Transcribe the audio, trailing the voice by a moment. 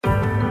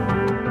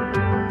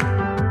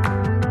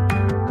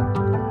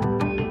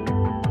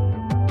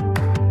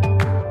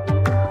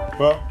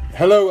Well,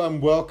 hello and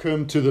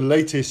welcome to the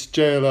latest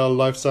JLL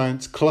Life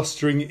Science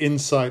Clustering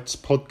Insights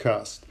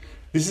podcast.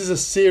 This is a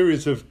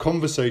series of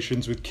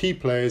conversations with key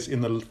players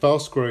in the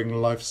fast-growing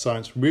life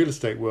science real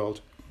estate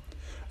world.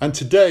 And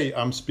today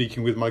I'm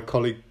speaking with my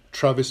colleague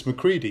Travis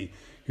McCready,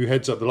 who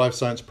heads up the life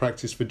science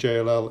practice for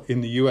JLL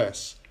in the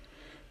US.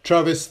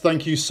 Travis,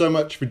 thank you so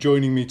much for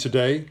joining me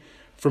today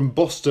from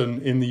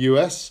Boston in the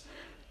US.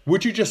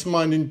 Would you just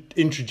mind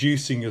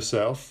introducing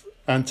yourself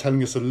and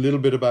telling us a little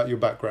bit about your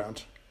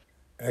background?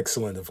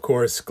 Excellent. Of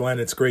course, Glenn,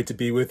 it's great to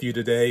be with you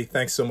today.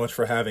 Thanks so much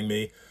for having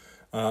me.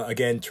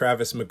 Again,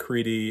 Travis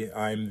McCready.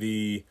 I'm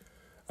the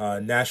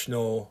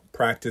national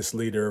practice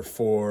leader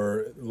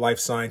for life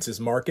sciences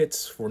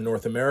markets for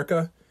North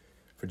America,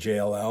 for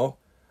JLL.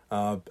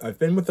 I've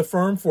been with the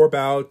firm for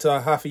about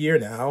half a year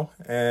now,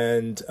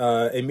 and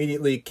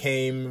immediately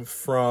came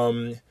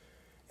from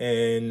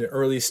an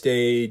early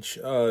stage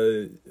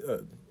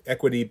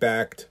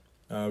equity-backed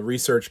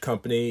research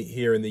company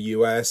here in the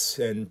U.S.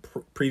 And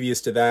previous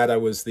to that, I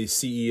was the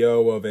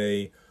CEO of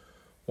a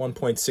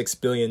 $1.6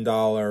 billion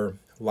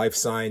life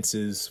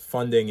sciences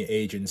funding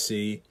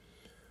agency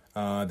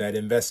that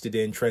invested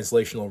in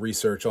translational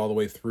research all the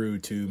way through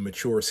to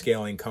mature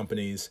scaling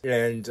companies.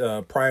 And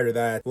prior to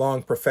that,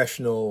 long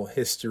professional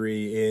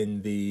history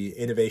in the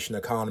innovation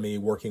economy,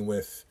 working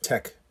with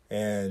tech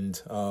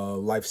and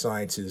life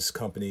sciences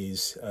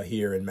companies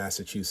here in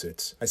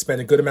Massachusetts. I spent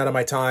a good amount of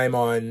my time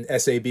on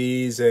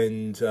SABs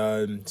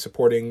and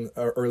supporting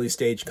early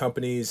stage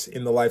companies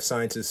in the life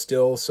sciences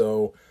still.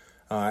 So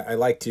I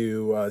like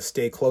to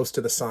stay close to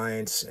the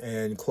science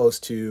and close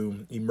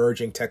to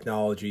emerging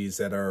technologies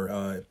that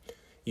are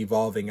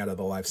evolving out of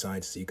the life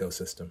sciences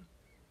ecosystem.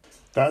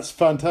 That's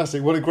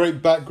fantastic. What a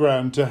great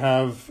background to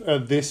have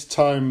at this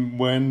time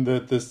when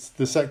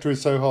the sector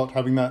is so hot.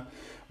 Having that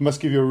must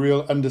give you a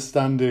real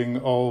understanding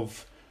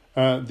of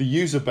the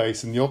user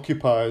base and the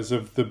occupiers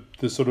of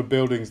the sort of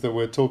buildings that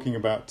we're talking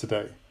about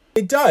today.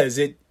 It does.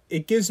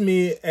 It gives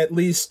me at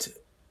least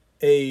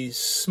a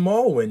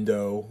small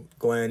window,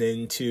 Glenn,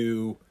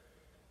 into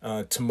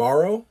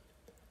tomorrow,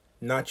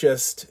 not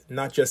just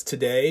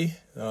today.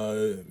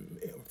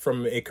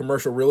 From a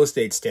commercial real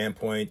estate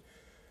standpoint,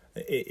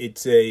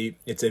 it's a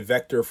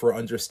vector for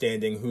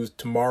understanding who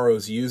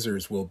tomorrow's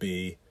users will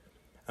be.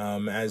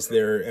 As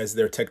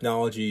their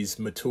technologies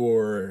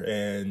mature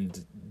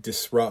and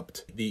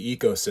disrupt the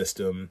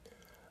ecosystem,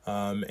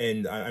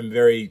 and I'm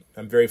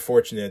very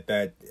fortunate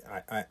that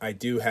I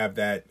do have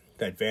that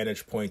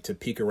vantage point to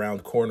peek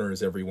around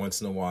corners every once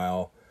in a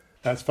while.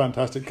 That's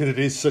fantastic because it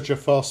is such a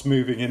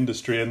fast-moving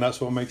industry, and that's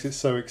what makes it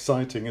so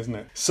exciting, isn't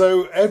it?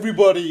 So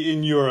everybody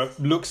in Europe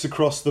looks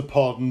across the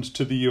pond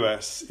to the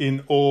US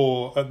in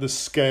awe at the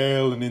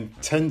scale and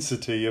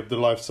intensity of the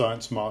life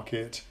science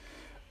market,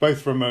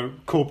 both from a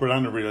corporate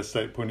and a real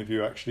estate point of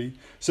view, actually.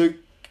 So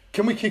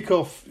can we kick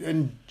off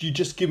and you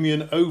just give me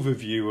an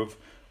overview of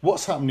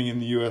what's happening in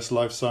the US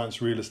life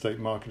science real estate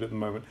market at the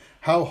moment?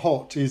 How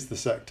hot is the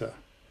sector?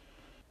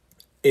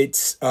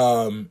 It's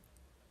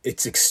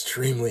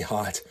extremely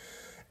hot.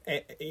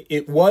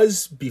 It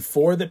was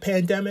before the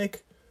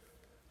pandemic,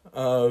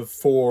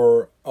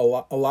 for a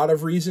lot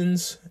of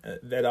reasons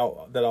that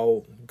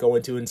I'll go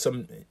into in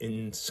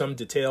some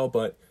detail,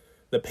 but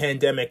the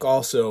pandemic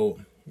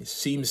also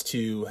seems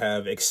to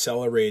have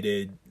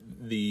accelerated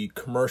the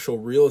commercial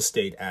real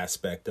estate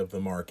aspect of the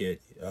market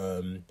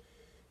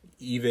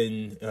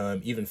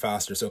even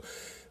faster. So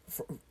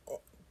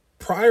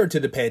prior to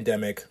the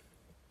pandemic,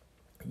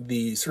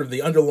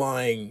 the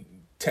underlying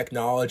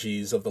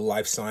technologies of the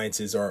life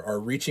sciences are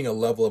reaching a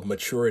level of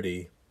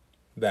maturity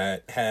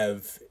that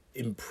have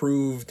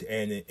improved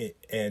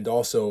and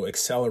also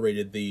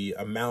accelerated the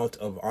amount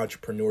of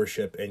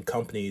entrepreneurship and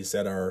companies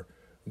that are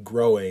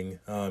growing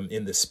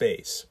in the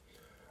space.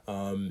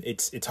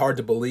 It's hard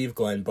to believe,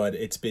 Glenn, but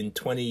it's been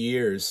 20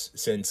 years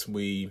since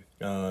we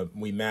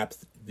mapped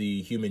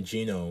the human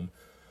genome.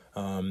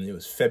 It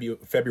was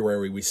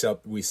February we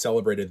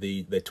celebrated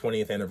the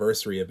 20th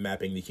anniversary of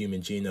mapping the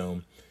human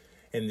genome,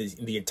 and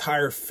the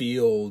entire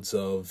fields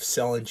of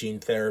cell and gene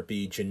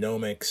therapy,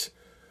 genomics,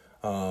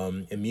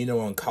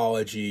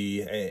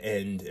 immuno-oncology,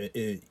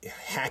 and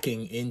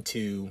hacking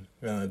into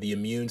the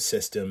immune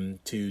system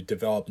to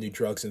develop new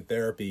drugs and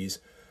therapies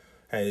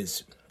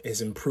has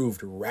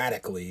improved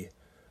radically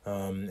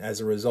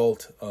as a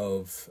result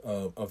of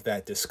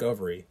that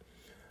discovery.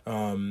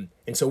 And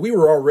so we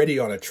were already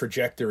on a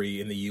trajectory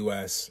in the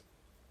U.S.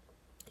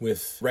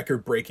 with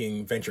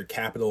record-breaking venture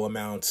capital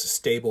amounts,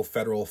 stable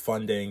federal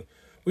funding.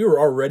 We were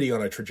already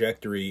on a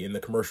trajectory in the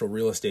commercial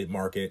real estate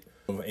market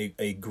of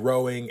a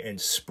growing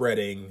and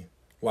spreading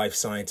life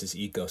sciences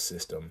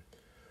ecosystem.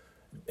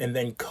 And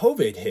then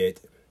COVID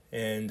hit,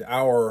 and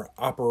our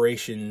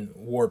Operation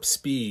Warp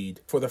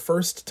Speed, for the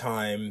first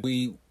time,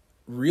 we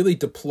really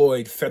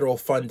deployed federal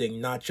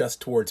funding not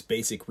just towards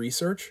basic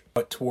research,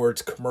 but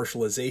towards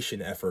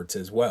commercialization efforts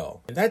as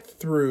well. And that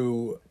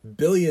threw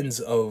billions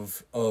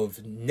of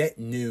net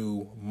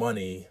new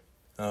money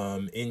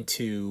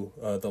into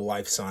the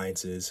life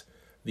sciences,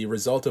 the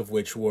result of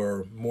which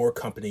were more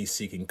companies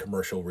seeking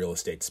commercial real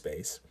estate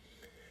space.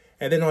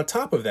 And then on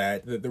top of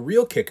that, the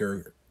real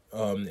kicker,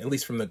 at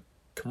least from the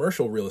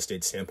commercial real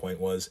estate standpoint,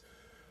 was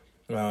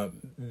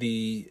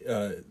the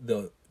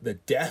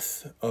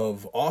death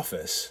of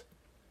office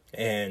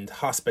and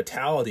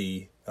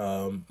hospitality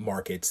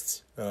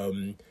markets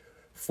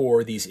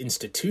for these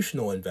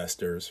institutional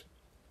investors.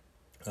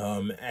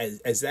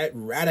 As that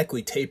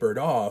radically tapered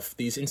off,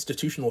 these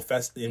institutional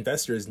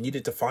investors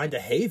needed to find a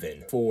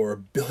haven for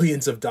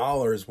billions of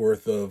dollars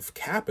worth of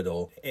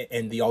capital,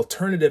 and the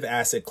alternative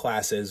asset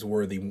classes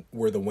were the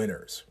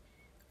winners: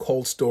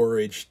 cold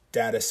storage,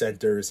 data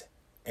centers,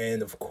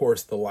 and of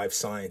course the life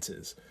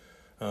sciences.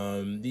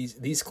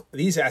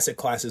 These asset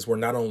classes were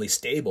not only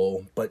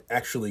stable but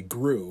actually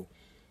grew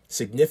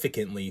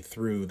significantly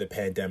through the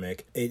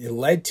pandemic. It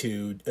led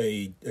to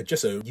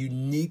just a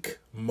unique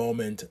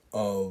moment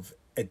of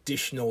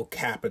additional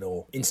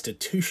capital,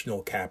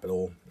 institutional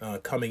capital,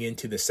 coming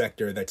into the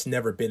sector that's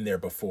never been there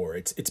before.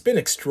 It's been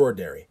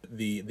extraordinary,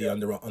 the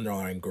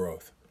underlying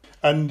growth.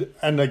 And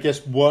I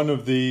guess one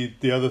of the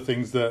other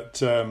things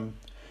that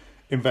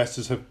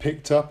investors have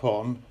picked up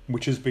on,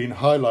 which has been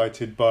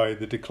highlighted by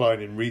the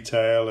decline in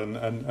retail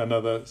and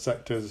other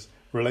sectors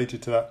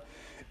related to that,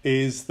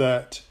 is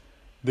that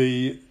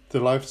the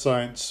life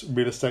science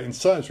real estate and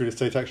science real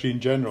estate actually in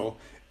general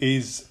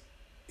is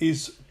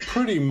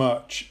pretty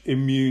much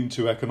immune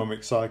to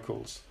economic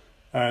cycles,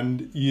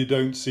 and you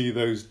don't see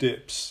those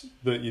dips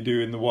that you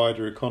do in the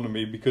wider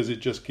economy because it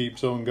just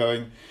keeps on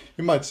going.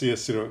 You might see a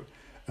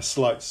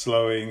slight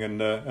slowing and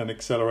an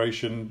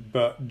acceleration,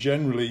 but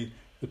generally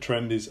the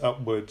trend is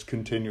upwards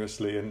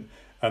continuously,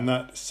 and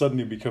that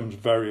suddenly becomes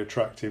very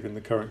attractive in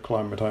the current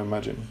climate, I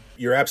imagine.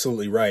 You're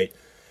absolutely right.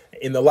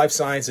 In the life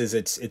sciences,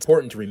 it's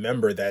important to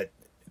remember that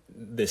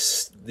the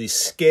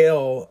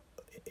scale,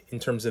 in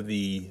terms of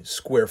the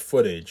square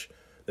footage,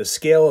 the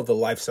scale of the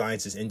life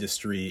sciences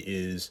industry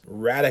is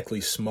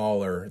radically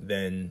smaller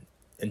than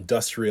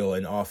industrial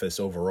and office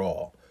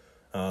overall.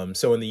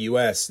 So in the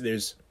U.S.,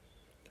 there's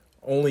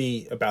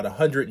only about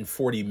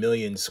 140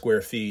 million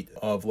square feet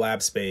of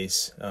lab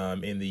space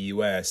in the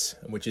U.S.,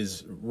 which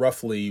is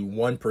roughly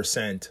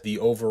 1% the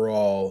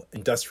overall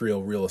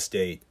industrial real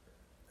estate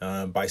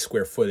by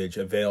square footage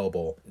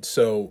available.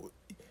 So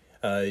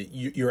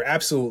you're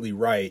absolutely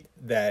right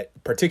that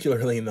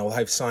particularly in the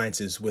life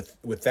sciences,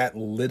 with that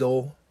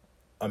little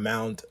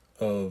amount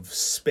of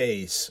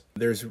space,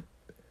 there's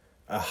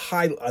a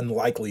high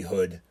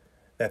unlikelihood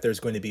that there's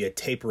going to be a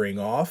tapering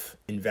off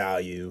in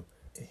value.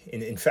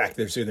 In fact,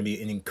 there's going to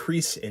be an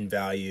increase in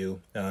value.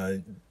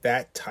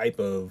 That type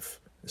of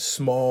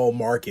small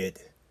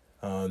market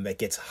that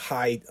gets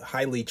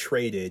highly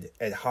traded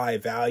at high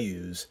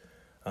values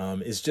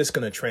is just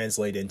going to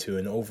translate into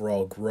an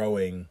overall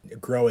growing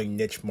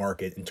niche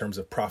market in terms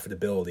of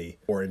profitability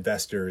for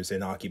investors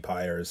and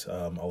occupiers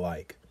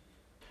alike.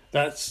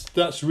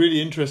 That's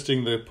really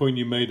interesting, the point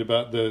you made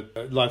about the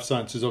life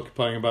sciences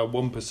occupying about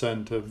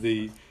 1% of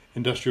the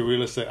industrial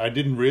real estate. I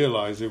didn't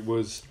realize it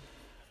was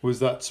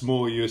that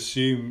small. You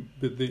assume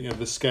that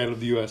the scale of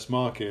the US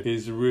market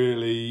is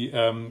really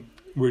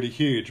really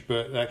huge,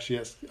 but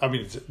actually,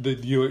 the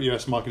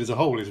US market as a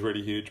whole is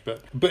really huge.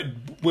 But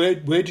where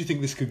do you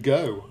think this could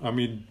go? I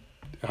mean,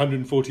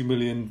 140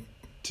 million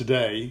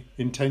today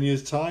in 10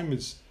 years' time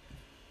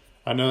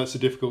I know it's a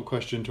difficult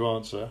question to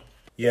answer.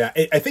 Yeah,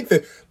 I think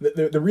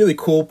the really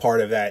cool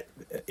part of that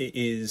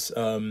is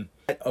of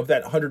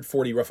that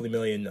 140 roughly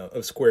million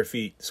of square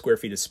feet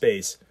of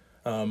space,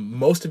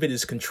 most of it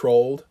is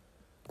controlled,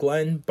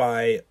 Glenn,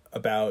 by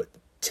about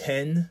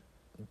 10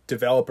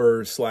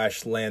 developers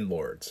 /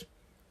 landlords.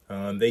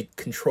 They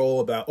control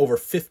about over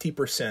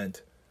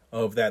 50%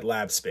 of that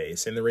lab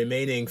space, and the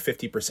remaining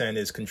 50%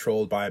 is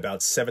controlled by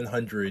about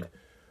 700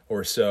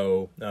 or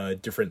so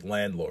different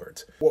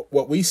landlords.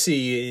 What we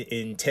see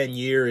in 10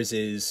 years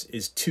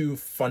is two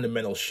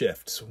fundamental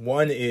shifts.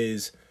 One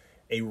is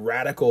a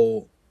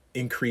radical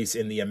increase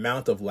in the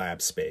amount of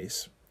lab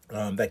space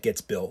that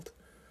gets built.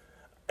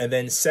 And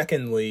then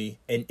secondly,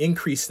 an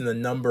increase in the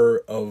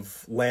number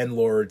of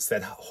landlords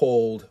that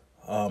hold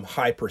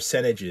high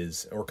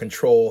percentages or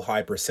control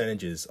high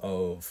percentages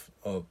of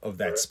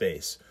that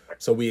space.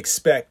 So we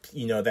expect,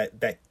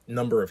 that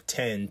number of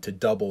 10 to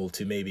double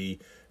to maybe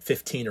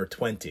 15 or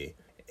 20.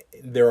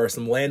 There are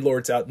some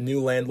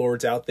new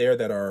landlords out there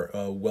that are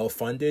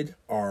well-funded,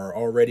 are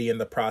already in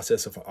the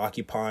process of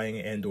occupying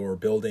and or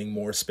building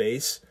more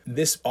space.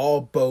 This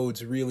all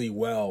bodes really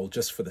well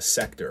just for the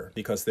sector,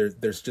 because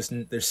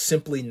there's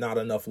simply not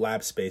enough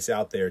lab space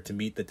out there to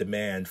meet the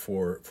demand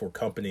for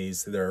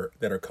companies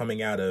that are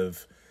coming out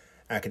of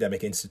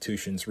academic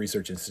institutions,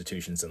 research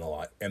institutions, and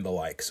the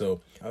like.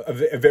 So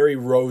a very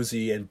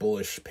rosy and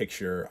bullish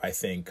picture, I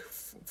think,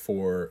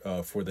 for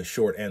the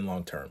short and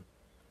long term.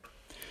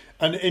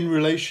 And in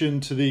relation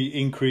to the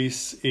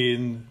increase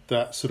in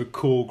that sort of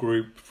core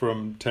group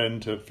from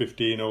 10 to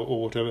 15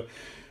 or whatever,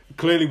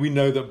 clearly we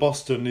know that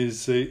Boston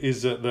is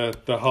at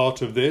the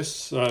heart of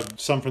this.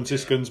 San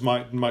Franciscans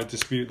might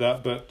dispute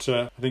that, but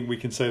I think we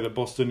can say that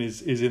Boston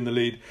is in the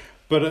lead.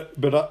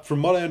 But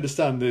from what I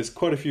understand, there's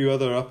quite a few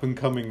other up and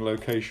coming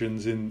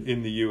locations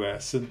in the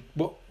US. And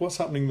what's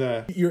happening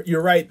there?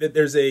 You're right that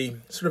there's a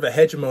sort of a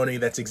hegemony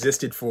that's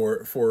existed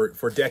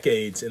for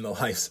decades in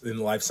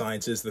the life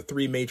sciences. The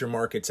three major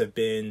markets have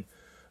been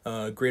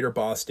Greater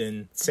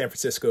Boston, San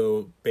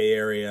Francisco Bay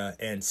Area,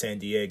 and San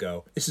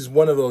Diego. This is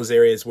one of those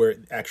areas where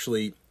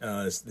actually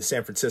the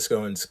San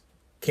Franciscoans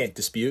can't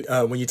dispute.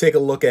 When you take a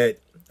look at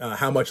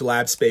how much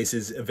lab space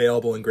is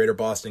available in Greater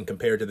Boston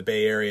compared to the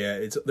Bay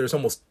Area, there's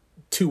almost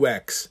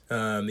 2x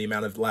the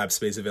amount of lab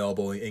space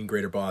available in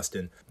Greater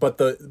Boston. But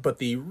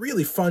the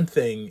really fun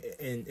thing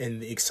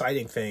and the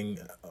exciting thing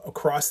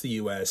across the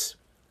U.S.,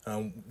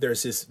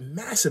 there's this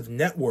massive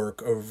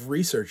network of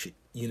research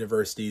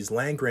universities,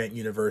 land-grant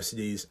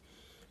universities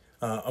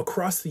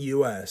across the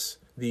U.S.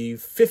 The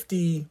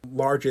 50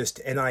 largest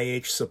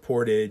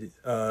NIH-supported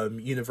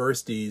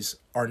universities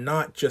are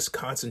not just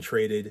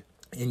concentrated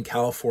in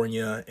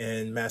California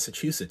and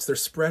Massachusetts. They're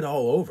spread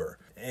all over.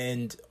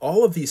 And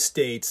all of these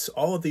states,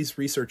 all of these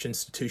research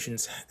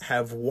institutions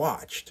have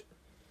watched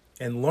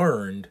and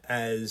learned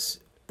as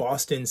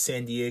Boston,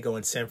 San Diego,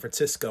 and San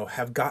Francisco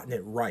have gotten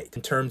it right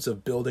in terms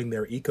of building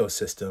their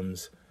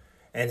ecosystems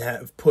and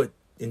have put,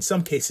 in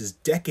some cases,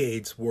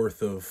 decades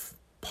worth of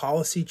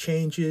policy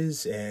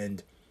changes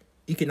and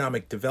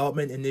economic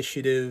development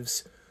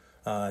initiatives,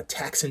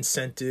 tax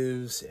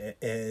incentives,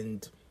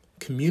 and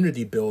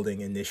community building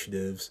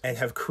initiatives, and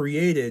have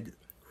created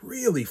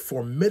really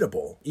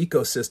formidable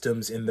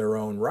ecosystems in their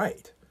own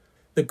right.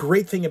 The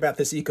great thing about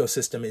this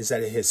ecosystem is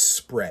that it has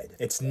spread.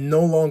 It's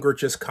no longer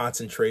just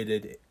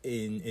concentrated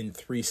in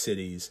three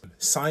cities.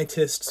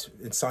 Scientists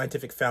and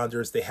scientific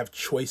founders, they have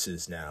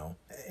choices now.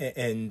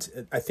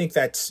 And I think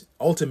that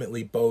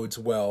ultimately bodes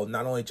well,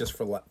 not only just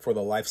for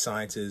the life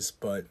sciences,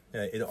 but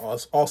it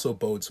also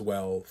bodes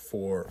well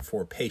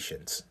for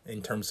patients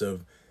in terms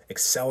of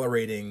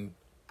accelerating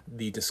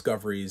the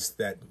discoveries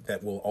that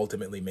will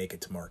ultimately make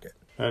it to market.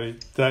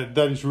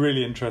 That is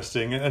really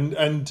interesting.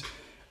 And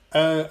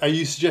are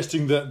you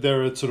suggesting that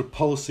there are sort of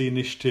policy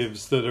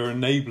initiatives that are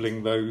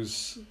enabling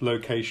those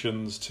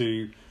locations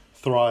to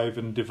thrive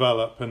and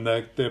develop, and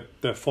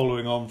they're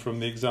following on from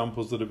the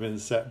examples that have been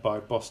set by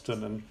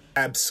Boston? And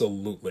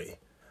absolutely,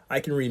 I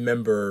can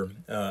remember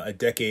a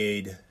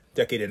decade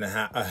and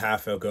a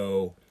half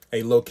ago,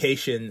 a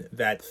location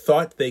that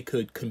thought they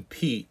could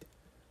compete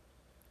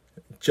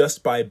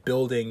just by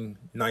building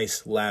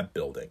nice lab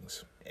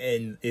buildings.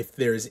 And if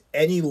there's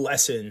any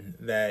lesson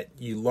that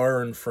you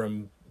learn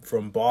from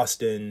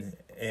Boston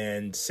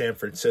and San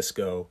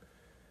Francisco,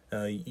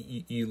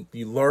 you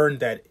learn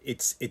that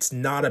it's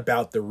not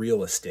about the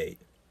real estate.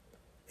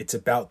 It's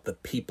about the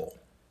people.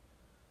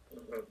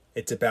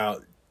 It's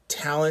about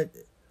talent.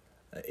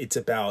 It's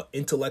about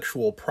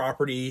intellectual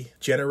property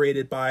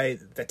generated by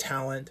the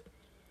talent.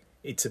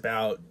 It's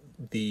about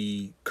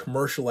the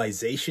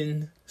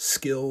commercialization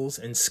skills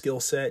and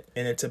skill set.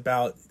 And it's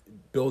about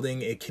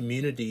building a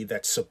community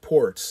that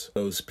supports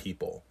those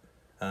people.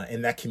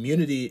 And that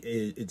community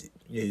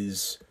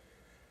is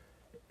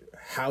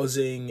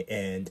housing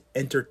and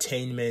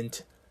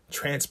entertainment,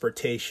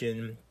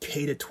 transportation,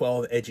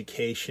 K-12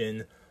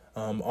 education.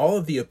 All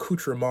of the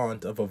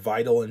accoutrement of a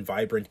vital and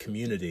vibrant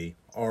community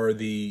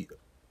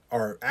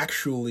are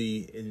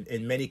actually,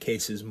 in many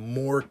cases,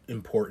 more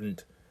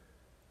important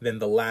than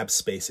the lab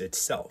space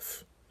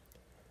itself.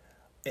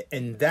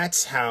 And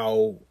that's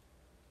the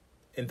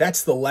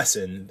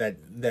lesson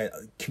that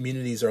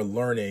communities are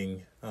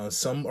learning.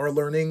 Some are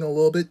learning a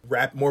little bit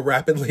more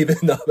rapidly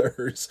than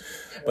others,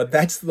 but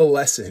that's the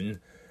lesson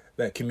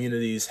that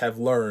communities have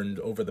learned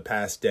over the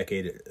past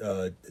decade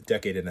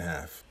and a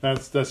half.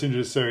 That's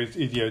interesting. So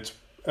it's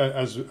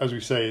as we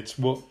say, it's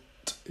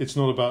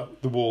not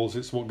about the walls;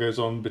 it's what goes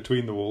on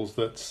between the walls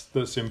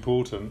that's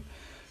important,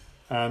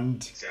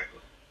 and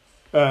exactly,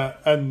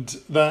 and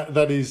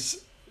that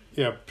is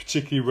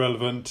particularly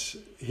relevant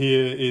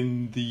here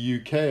in the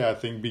UK, I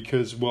think,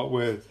 because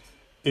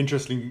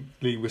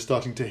interestingly, we're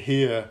starting to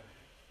hear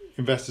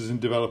investors and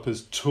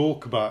developers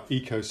talk about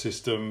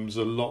ecosystems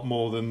a lot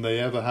more than they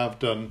ever have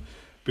done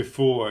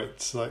before.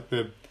 It's like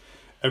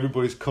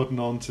everybody's cotton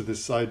on to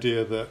this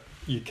idea that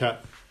you can't,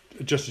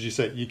 just as you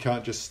say, you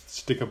can't just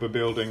stick up a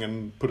building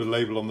and put a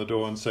label on the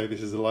door and say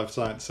this is a life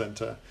science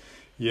centre.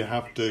 You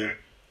have to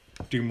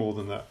do more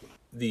than that.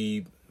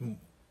 The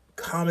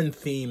common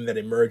theme that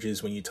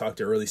emerges when you talk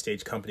to early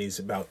stage companies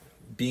about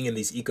being in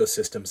these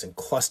ecosystems and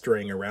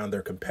clustering around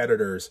their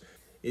competitors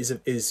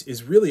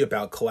is really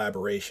about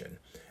collaboration.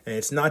 And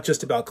it's not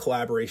just about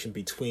collaboration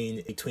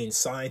between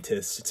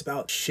scientists. It's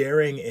about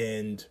sharing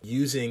and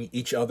using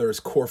each other's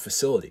core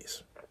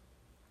facilities.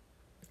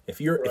 If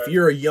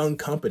you're a young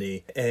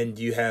company and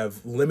you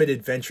have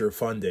limited venture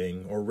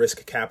funding or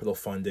risk capital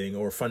funding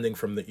or funding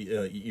from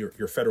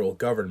your federal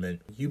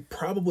government, you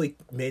probably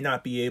may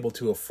not be able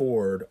to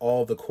afford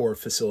all the core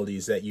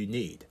facilities that you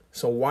need.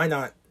 So why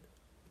not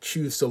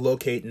choose to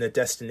locate in a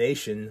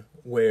destination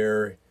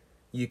where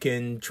you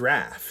can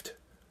draft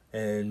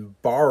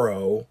and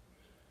borrow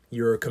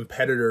your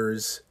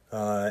competitor's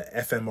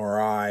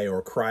fMRI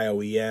or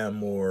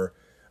cryo-EM or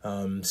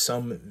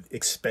some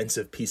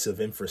expensive piece of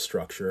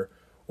infrastructure,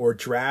 or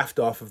draft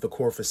off of the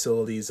core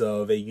facilities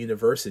of a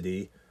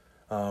university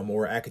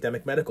or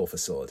academic medical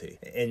facility.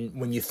 And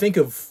when you think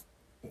of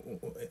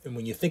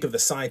the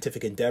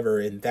scientific endeavor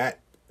in that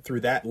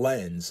through that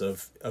lens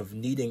of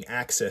needing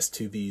access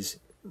to these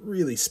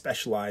really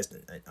specialized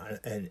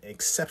and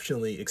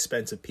exceptionally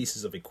expensive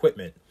pieces of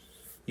equipment,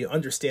 you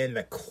understand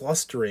that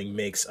clustering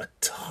makes a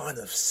ton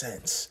of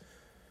sense.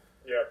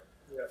 Yeah.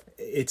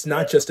 It's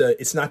not just a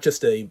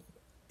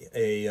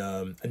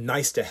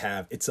nice to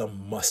have, it's a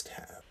must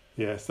have.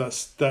 Yes,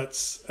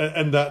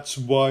 that's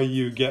why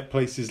you get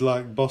places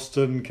like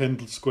Boston,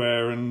 Kendall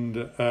Square, and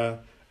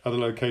other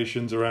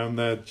locations around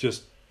there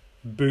just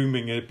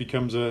booming. It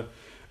becomes a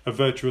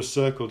virtuous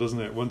circle,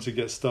 doesn't it? Once it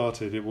gets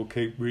started, it will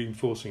keep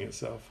reinforcing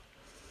itself.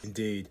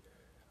 Indeed.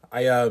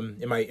 I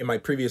in my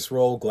previous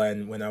role,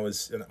 Glenn, when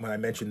I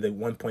mentioned the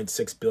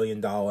 $1.6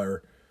 billion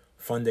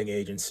funding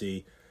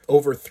agency,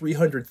 over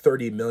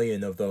 $330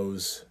 million of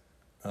those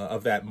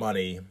of that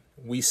money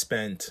we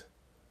spent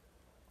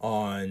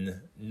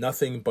on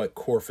nothing but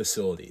core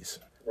facilities.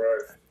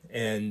 Right.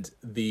 And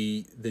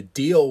the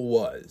deal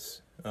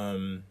was,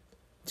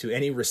 to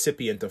any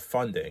recipient of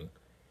funding,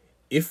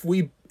 if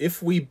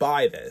we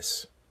buy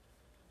this,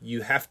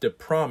 you have to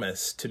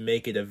promise to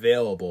make it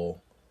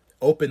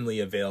openly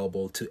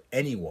available to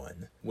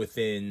anyone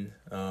within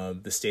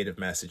the state of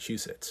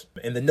Massachusetts.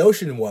 And the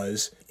notion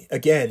was,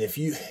 again, if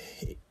you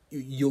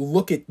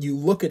look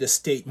at a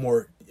state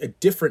more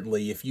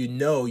differently if you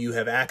know you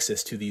have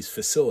access to these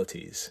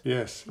facilities.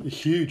 Yes, a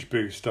huge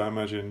boost, I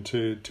imagine,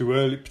 to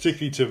early,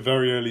 particularly to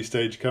very early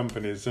stage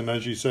companies. And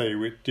as you say,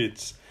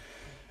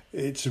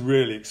 it's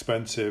really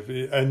expensive.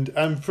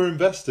 And for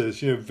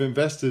investors, if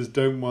investors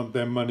don't want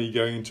their money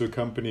going into a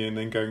company and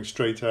then going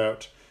straight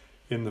out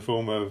in the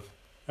form of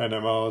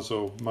NMRs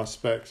or mass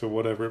specs or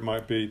whatever it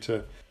might be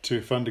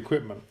to fund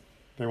equipment.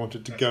 They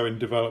wanted to go and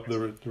develop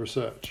the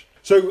research.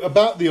 So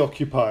about the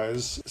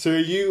occupiers, so are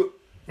you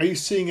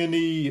seeing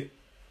any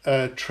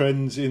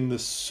trends in the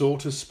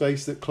sort of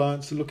space that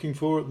clients are looking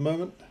for at the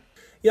moment?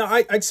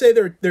 Yeah, I'd say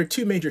there are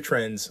two major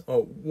trends.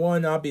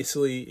 One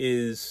obviously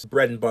is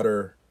bread and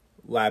butter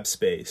lab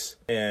space,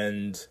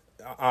 and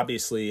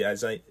obviously,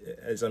 as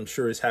I'm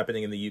sure is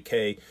happening in the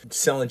UK,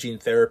 cell and gene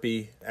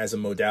therapy as a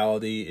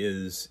modality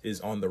is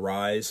on the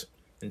rise,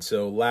 and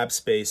so lab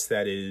space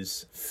that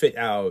is fit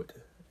out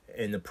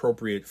and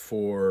appropriate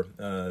for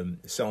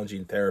cell and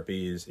gene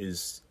therapy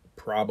is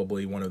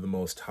probably one of the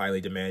most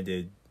highly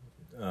demanded,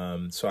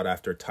 sought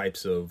after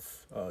types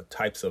of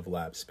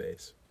lab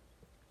space.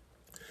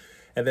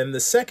 And then the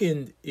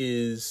second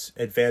is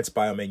advanced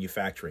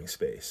biomanufacturing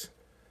space.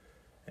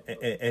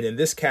 And in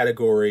this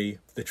category,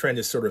 the trend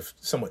is sort of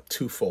somewhat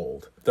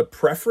twofold. The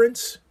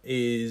preference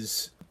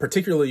is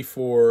particularly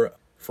for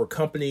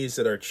companies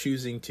that are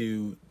choosing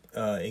to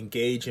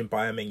engage in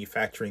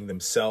biomanufacturing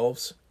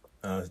themselves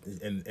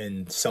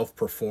and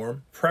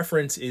self-perform.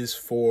 Preference is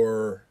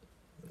for,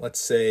 let's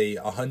say,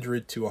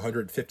 100 to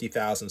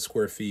 150,000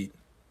 square feet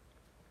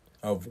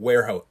of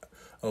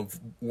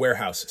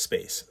warehouse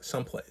space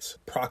someplace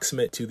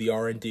proximate to the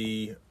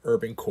R&D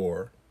urban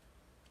core,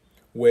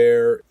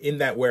 where in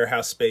that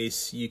warehouse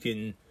space you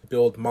can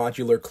build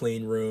modular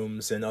clean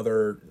rooms and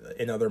other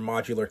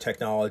modular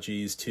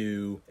technologies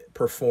to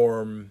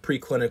perform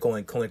preclinical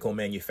and clinical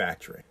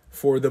manufacturing.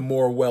 For the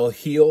more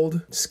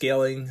well-heeled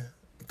scaling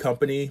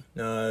company,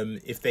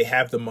 if they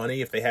have the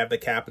money, if they have the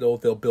capital,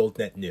 they'll build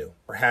net new.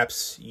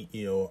 Perhaps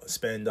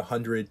spend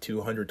 $100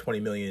 to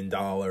 $120 million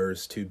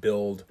to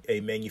build a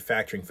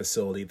manufacturing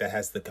facility that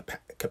has the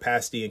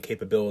capacity and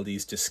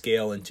capabilities to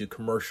scale into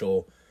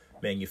commercial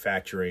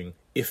manufacturing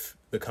if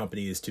the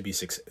company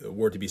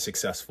were to be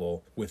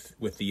successful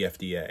with the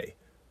FDA.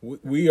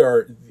 We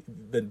are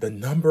the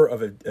number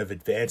of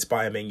advanced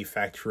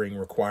biomanufacturing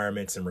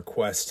requirements and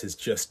requests has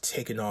just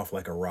taken off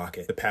like a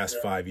rocket the past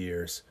 5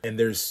 years, and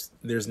there's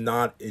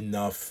not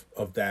enough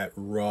of that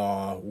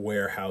raw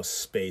warehouse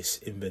space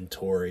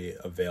inventory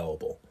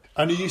available.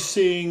 And are you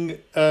seeing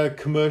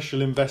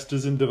commercial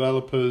investors and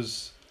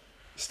developers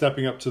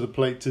stepping up to the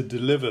plate to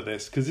deliver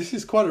this? Because this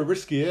is quite a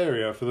risky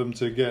area for them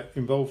to get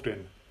involved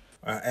in.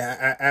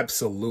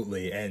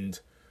 Absolutely,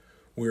 and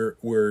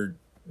we're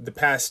the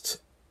past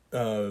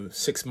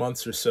 6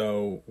 months or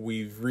so,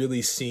 we've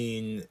really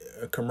seen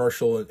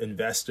commercial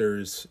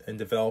investors and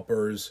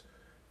developers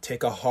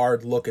take a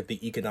hard look at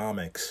the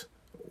economics.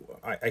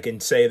 I can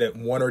say that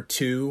one or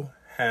two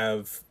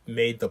have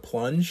made the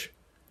plunge,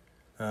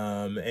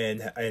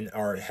 and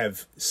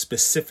have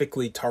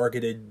specifically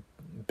targeted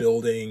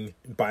building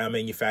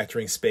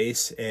biomanufacturing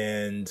space,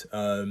 and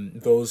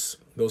those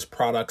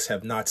products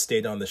have not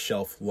stayed on the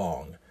shelf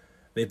long.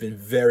 They've been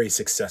very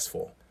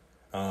successful.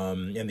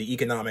 And the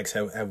economics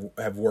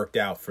have worked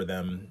out for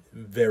them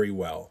very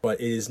well.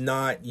 But it is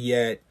not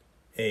yet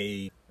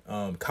a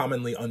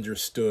commonly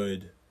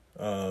understood,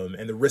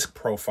 and the risk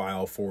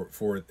profile for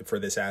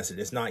this asset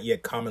is not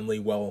yet commonly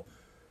well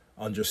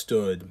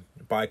understood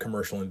by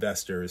commercial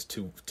investors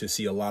to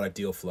see a lot of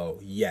deal flow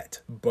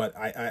yet. But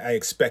I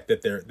expect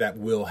that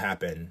will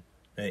happen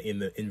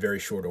in very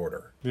short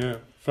order. Yeah,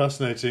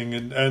 fascinating,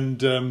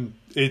 and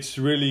it's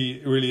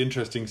really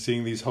interesting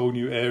seeing these whole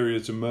new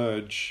areas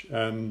emerge,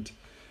 and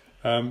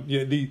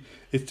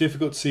it's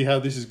difficult to see how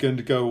this is going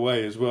to go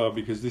away as well,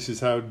 because this is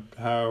how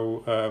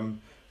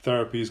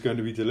therapy is going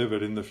to be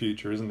delivered in the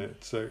future, isn't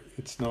it? So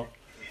it's not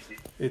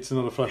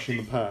a flash in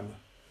the pan.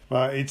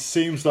 But it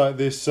seems like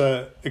this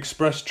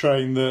express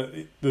train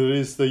that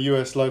is the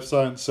US life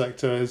science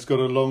sector has got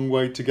a long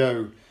way to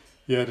go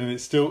yet, and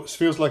it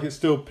feels like it's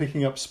still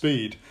picking up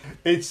speed.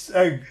 It's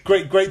a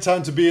great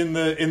time to be in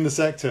the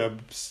sector.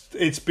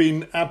 It's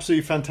been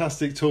absolutely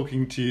fantastic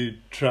talking to you,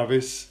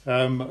 Travis.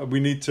 We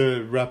need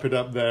to wrap it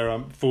up there,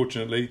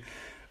 unfortunately.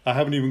 I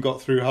haven't even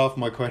got through half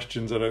my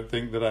questions, I don't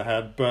think, that I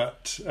had,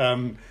 but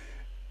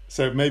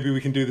so maybe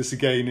we can do this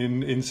again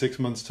in 6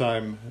 months'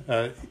 time.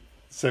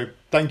 So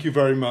thank you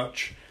very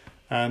much,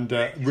 and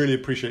really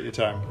appreciate your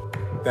time.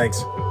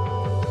 Thanks.